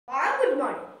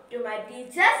morning to my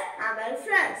teachers and my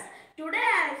friends. Today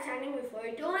I am standing before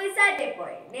you to recite a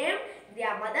poem named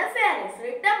Grandmother Fairies,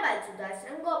 written by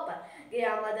Sudarshan Gopal.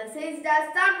 Grandmother says that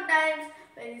sometimes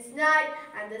when it's night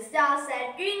and the stars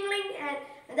are twinkling and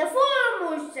the full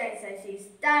moon shines and she's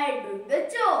tired doing the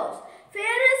chores,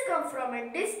 fairies come from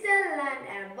a distant land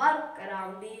and work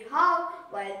around the house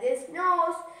while it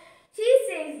snows. She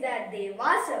says that they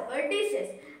wash up her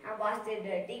dishes and wash their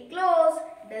dirty clothes,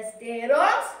 dust their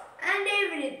rooms and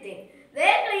everything.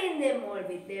 They clean them all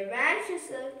with their van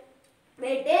chisel.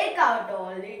 They take out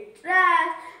all the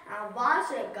trash and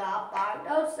wash a car parked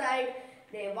outside.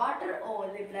 They water all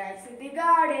the plants in the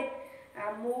garden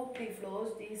and move the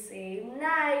floors the same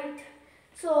night.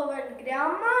 So when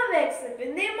Grandma wakes up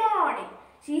in the morning,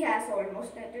 she has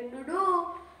almost nothing to do.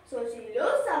 So she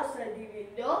looks outside the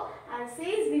window and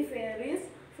sees the fairies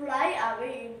fly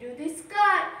away into the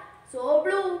sky. So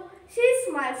blue, she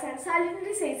smiles and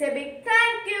silently says a big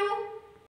thank you.